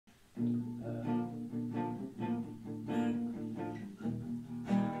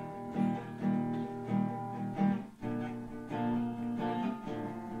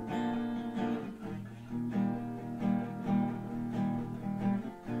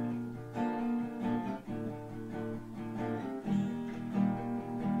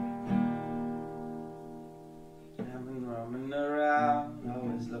Roaming around,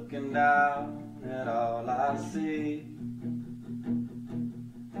 always looking down at all I see.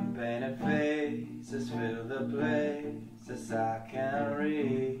 And painted faces fill the places I can't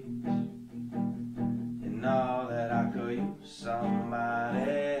reach. You know that I could use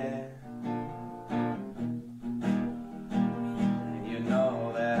somebody, and you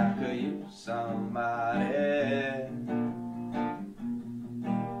know that I could use somebody.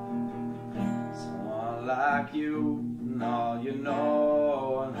 Someone like you, and all you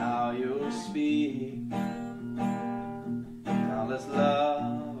know and how you speak. Countless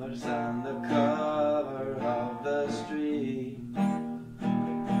lovers on the cover of the street.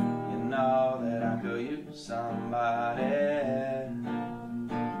 You know that I could use somebody.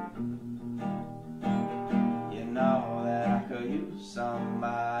 You know that I could use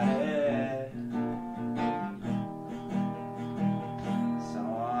somebody.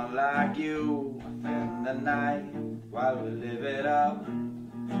 Someone like you in the night while we live it up,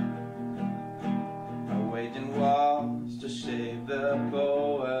 waging wars to shape the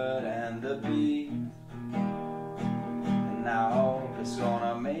poet and the beat. And I hope it's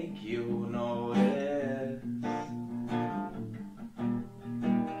gonna make you notice, and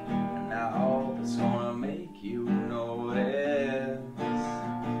I hope it's gonna make you notice.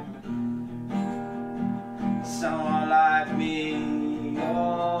 Someone like me,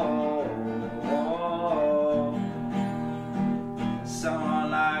 oh, oh, someone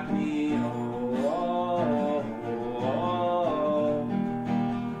like me, oh, oh,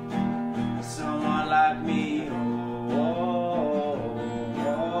 someone like me, oh,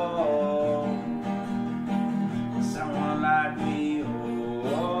 oh, someone like me,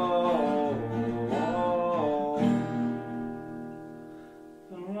 oh, oh.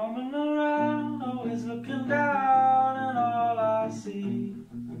 I'm roaming around, always looking down, and all I see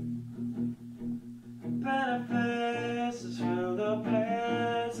better faces fill the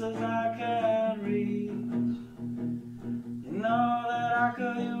places I can't reach. You know that I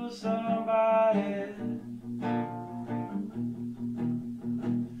could use somebody.